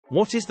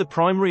What is the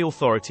primary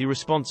authority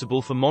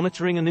responsible for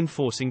monitoring and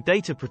enforcing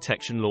data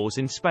protection laws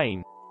in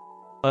Spain?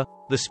 A.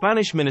 The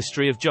Spanish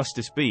Ministry of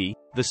Justice. B.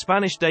 The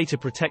Spanish Data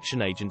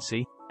Protection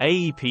Agency,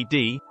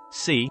 AEPD.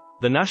 C.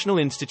 The National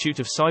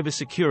Institute of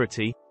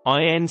Cybersecurity,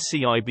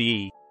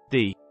 INCIBE.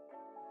 D.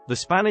 The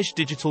Spanish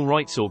Digital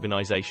Rights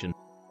Organization.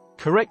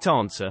 Correct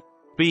answer.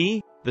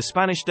 B. The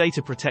Spanish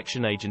Data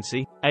Protection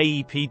Agency,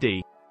 AEPD.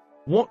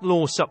 What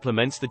law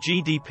supplements the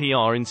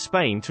GDPR in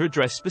Spain to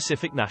address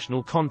specific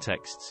national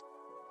contexts?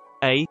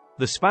 A.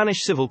 The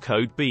Spanish Civil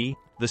Code. B.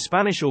 The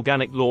Spanish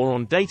Organic Law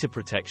on Data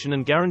Protection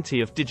and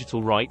Guarantee of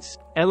Digital Rights,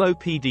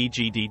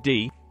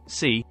 LOPD-GDD.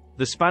 C.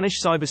 The Spanish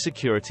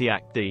Cybersecurity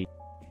Act. D.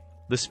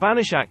 The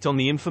Spanish Act on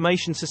the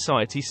Information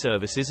Society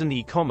Services and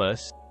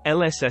E-Commerce,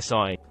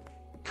 LSSI.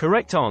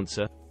 Correct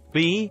answer.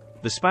 B.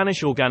 The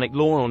Spanish Organic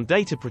Law on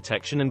Data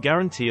Protection and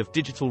Guarantee of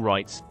Digital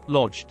Rights,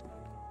 lodged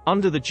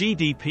under the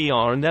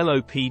GDPR and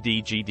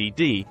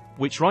LOPD-GDD,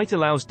 which right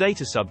allows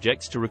data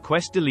subjects to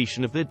request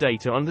deletion of their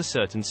data under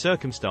certain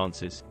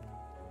circumstances.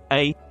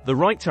 A. The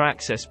right to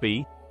access.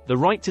 B. The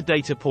right to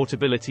data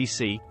portability.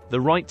 C.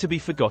 The right to be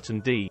forgotten.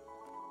 D.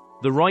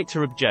 The right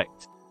to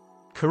object.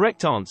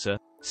 Correct answer.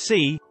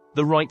 C.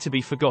 The right to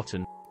be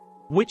forgotten.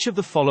 Which of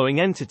the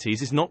following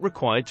entities is not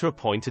required to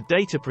appoint a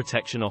data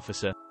protection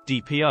officer,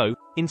 DPO,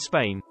 in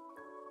Spain?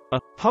 A.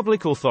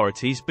 Public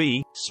authorities.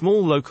 B.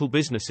 Small local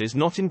businesses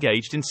not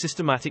engaged in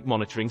systematic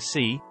monitoring.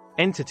 C.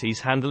 Entities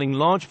handling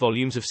large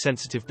volumes of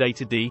sensitive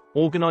data. D.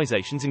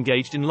 Organizations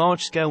engaged in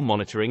large-scale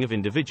monitoring of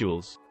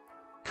individuals.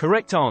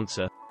 Correct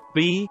answer.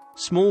 B.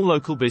 Small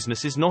local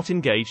businesses not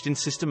engaged in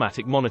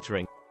systematic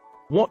monitoring.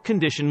 What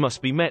condition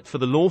must be met for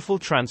the lawful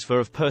transfer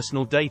of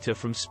personal data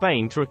from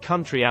Spain to a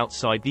country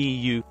outside the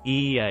EU,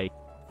 EEA?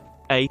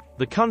 A.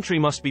 The country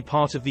must be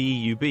part of the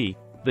EU. B.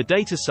 The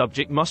data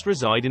subject must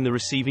reside in the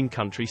receiving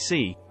country.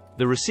 C.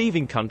 The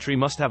receiving country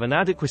must have an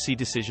adequacy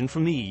decision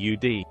from the EU.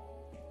 D.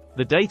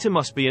 The data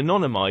must be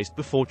anonymized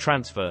before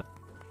transfer.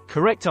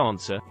 Correct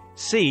answer.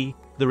 C.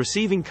 The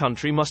receiving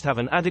country must have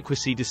an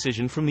adequacy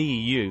decision from the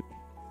EU.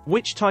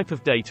 Which type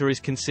of data is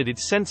considered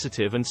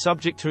sensitive and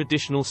subject to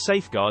additional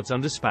safeguards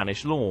under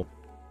Spanish law?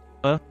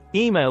 A.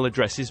 Email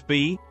addresses.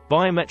 B.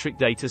 Biometric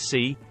data.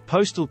 C.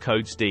 Postal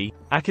codes. D.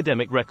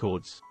 Academic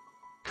records.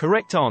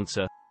 Correct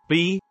answer.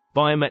 B.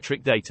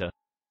 Biometric data.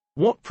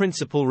 What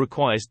principle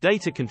requires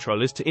data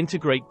controllers to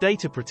integrate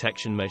data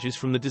protection measures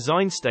from the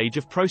design stage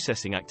of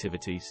processing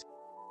activities?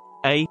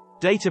 A.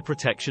 Data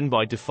protection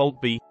by default.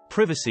 B.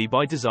 Privacy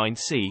by design.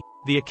 C.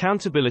 The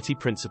accountability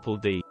principle.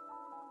 D.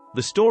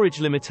 The storage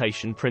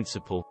limitation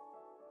principle.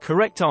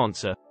 Correct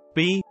answer.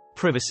 B.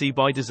 Privacy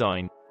by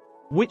design.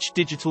 Which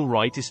digital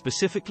right is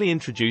specifically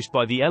introduced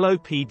by the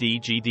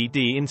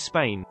LOPD-GDD in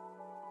Spain?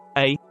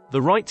 A.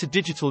 The right to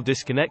digital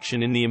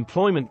disconnection in the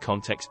employment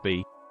context.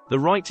 B. The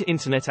right to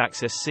internet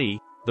access. C.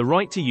 The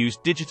right to use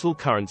digital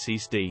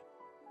currencies. D.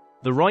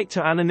 The right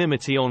to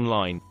anonymity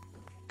online.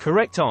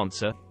 Correct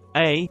answer.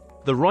 A.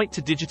 The right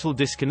to digital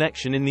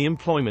disconnection in the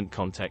employment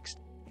context.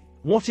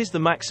 What is the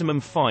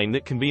maximum fine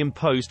that can be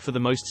imposed for the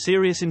most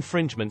serious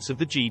infringements of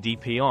the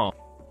GDPR?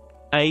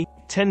 A.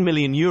 10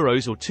 million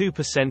euros or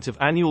 2% of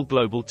annual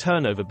global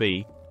turnover.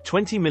 B.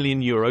 20 million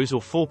euros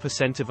or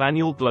 4% of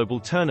annual global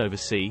turnover.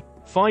 C.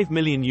 5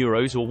 million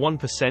euros or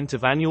 1%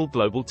 of annual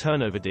global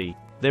turnover. D.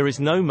 There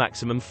is no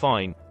maximum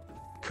fine.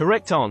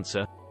 Correct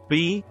answer.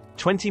 B.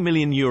 20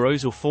 million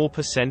euros or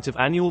 4% of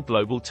annual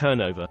global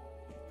turnover.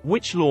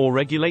 Which law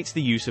regulates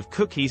the use of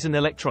cookies and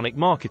electronic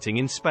marketing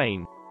in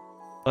Spain?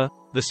 A.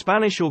 The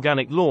Spanish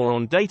Organic Law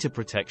on Data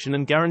Protection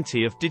and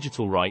Guarantee of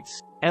Digital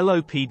Rights,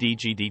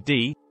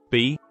 LOPD-GDD.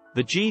 B.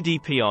 The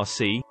GDPR.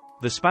 C.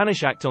 The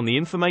Spanish Act on the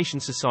Information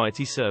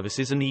Society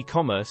Services and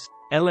E-Commerce,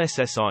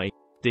 LSSI.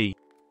 D.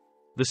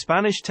 The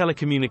Spanish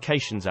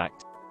Telecommunications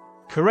Act.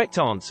 Correct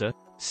answer.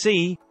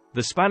 C.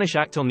 The Spanish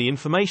Act on the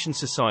Information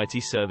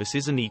Society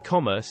Services and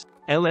E-Commerce,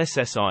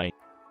 LSSI.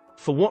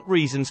 For what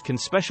reasons can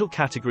special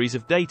categories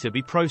of data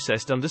be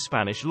processed under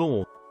Spanish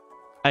law?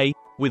 A.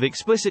 With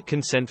explicit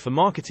consent for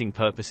marketing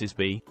purposes.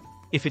 B.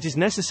 If it is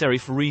necessary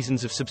for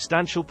reasons of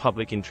substantial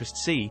public interest.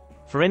 C.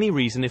 For any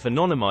reason if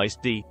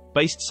anonymized. D.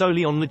 Based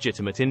solely on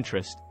legitimate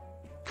interest.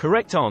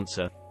 Correct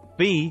answer.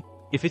 B.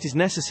 If it is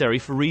necessary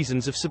for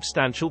reasons of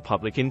substantial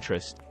public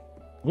interest.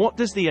 What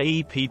does the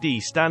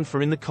AEPD stand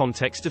for in the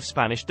context of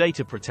Spanish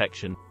data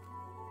protection?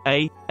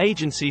 A.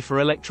 Agency for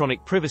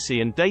Electronic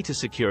Privacy and Data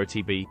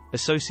Security. B.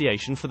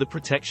 Association for the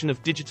Protection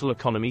of Digital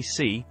Economy.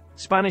 C.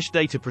 Spanish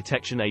Data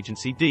Protection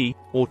Agency. D.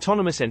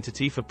 Autonomous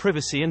Entity for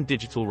Privacy and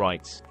Digital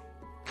Rights.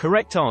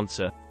 Correct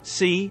answer.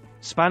 C.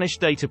 Spanish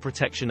Data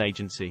Protection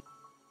Agency.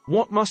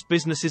 What must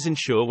businesses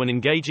ensure when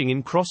engaging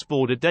in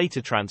cross-border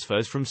data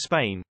transfers from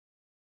Spain?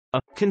 A.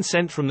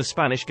 Consent from the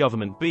Spanish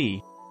government.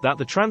 B. That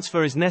the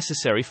transfer is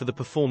necessary for the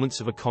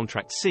performance of a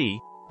contract. C.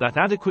 That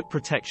adequate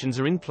protections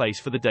are in place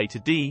for the data.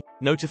 D.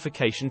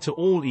 Notification to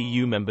all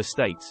EU member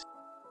states.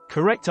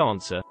 Correct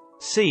answer.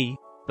 C.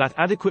 That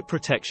adequate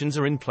protections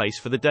are in place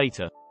for the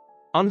data.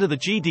 Under the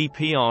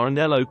GDPR and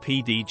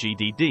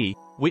LOPD-GDD,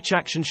 which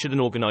action should an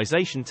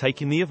organization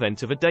take in the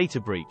event of a data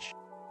breach?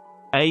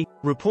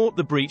 Report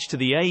the breach to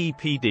the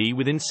AEPD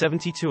within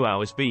 72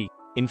 hours. B.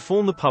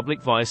 Inform the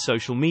public via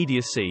social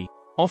media. C.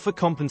 Offer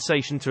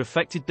compensation to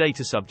affected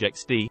data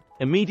subjects. D.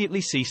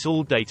 Immediately cease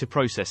all data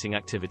processing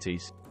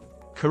activities.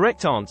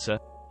 Correct answer: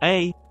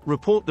 A.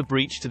 Report the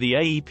breach to the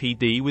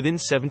AEPD within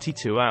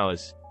 72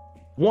 hours.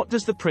 What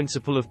does the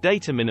principle of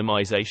data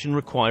minimization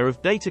require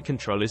of data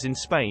controllers in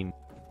Spain?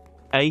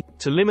 A.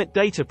 To limit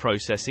data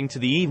processing to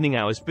the evening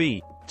hours.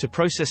 B. To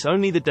process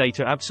only the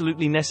data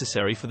absolutely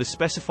necessary for the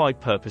specified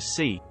purpose.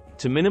 C.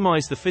 To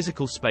minimize the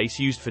physical space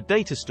used for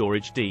data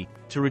storage. D.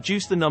 To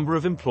reduce the number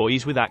of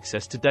employees with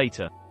access to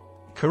data.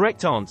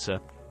 Correct answer: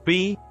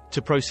 B.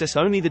 To process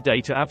only the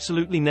data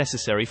absolutely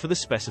necessary for the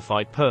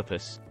specified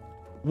purpose.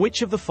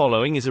 Which of the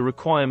following is a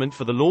requirement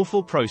for the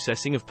lawful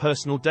processing of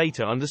personal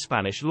data under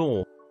Spanish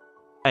law?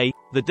 A.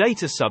 The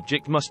data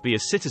subject must be a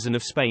citizen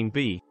of Spain.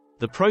 B.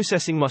 The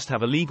processing must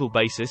have a legal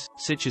basis,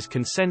 such as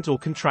consent or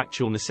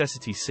contractual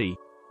necessity. C.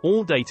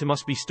 All data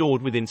must be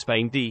stored within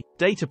Spain. D.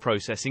 Data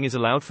processing is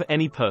allowed for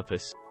any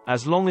purpose,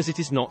 as long as it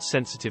is not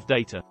sensitive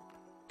data.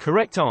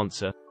 Correct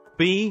answer: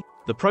 B.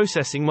 The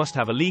processing must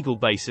have a legal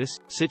basis,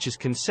 such as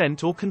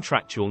consent or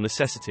contractual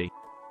necessity.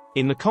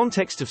 In the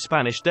context of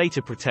Spanish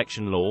data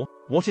protection law,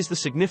 what is the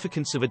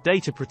significance of a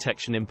data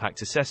protection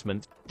impact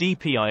assessment,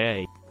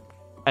 DPIA?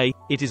 A.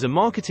 It is a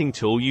marketing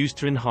tool used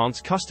to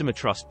enhance customer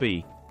trust.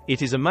 B.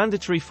 It is a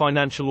mandatory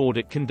financial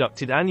audit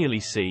conducted annually.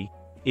 C.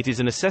 It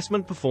is an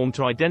assessment performed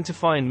to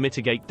identify and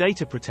mitigate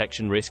data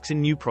protection risks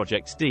in new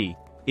projects. D.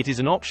 It is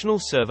an optional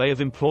survey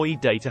of employee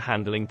data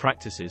handling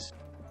practices.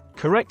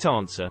 Correct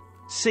answer: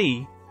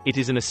 C. It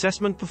is an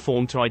assessment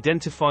performed to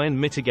identify and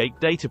mitigate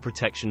data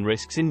protection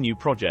risks in new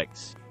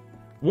projects.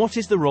 What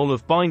is the role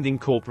of binding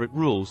corporate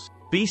rules,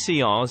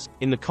 BCRs,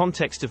 in the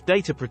context of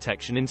data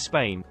protection in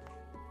Spain?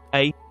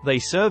 A. They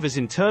serve as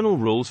internal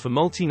rules for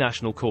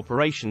multinational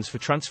corporations for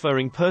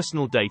transferring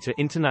personal data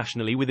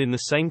internationally within the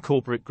same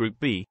corporate group.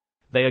 B.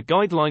 They are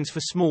guidelines for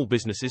small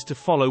businesses to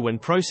follow when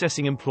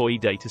processing employee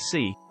data.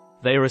 C.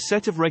 They are a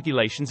set of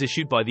regulations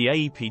issued by the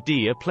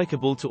AEPD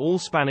applicable to all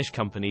Spanish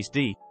companies.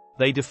 D.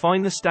 They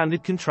define the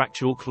standard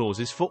contractual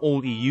clauses for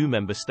all EU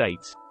member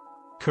states.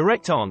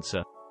 Correct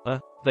answer: A.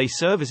 They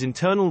serve as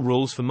internal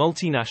rules for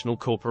multinational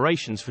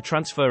corporations for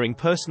transferring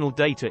personal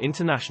data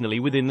internationally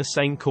within the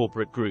same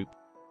corporate group.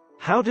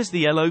 How does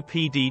the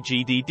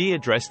LOPD/GDD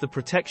address the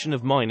protection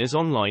of minors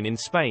online in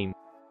Spain?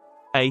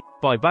 A.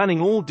 By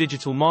banning all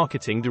digital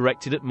marketing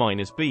directed at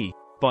minors. B.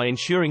 By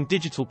ensuring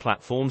digital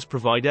platforms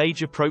provide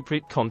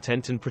age-appropriate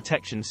content and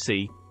protections.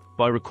 C.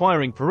 By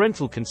requiring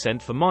parental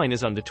consent for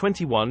minors under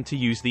 21 to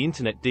use the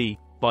Internet. D.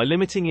 By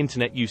limiting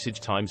Internet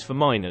usage times for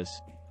minors.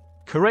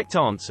 Correct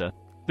answer: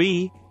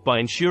 B. By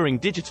ensuring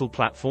digital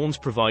platforms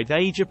provide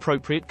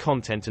age-appropriate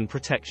content and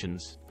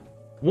protections.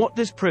 What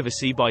does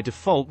privacy by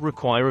default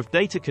require of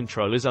data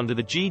controllers under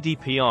the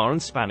GDPR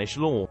and Spanish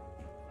law?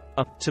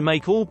 A. To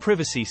make all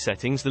privacy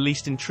settings the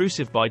least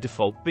intrusive by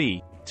default.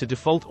 B. To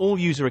default all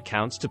user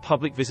accounts to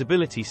public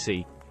visibility.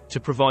 C. To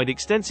provide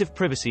extensive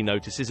privacy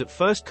notices at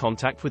first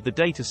contact with the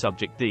data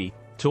subject. D.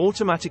 To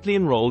automatically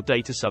enroll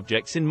data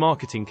subjects in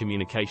marketing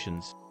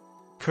communications.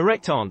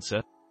 Correct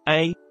answer: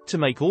 A. To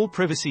make all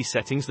privacy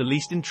settings the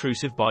least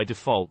intrusive by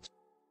default.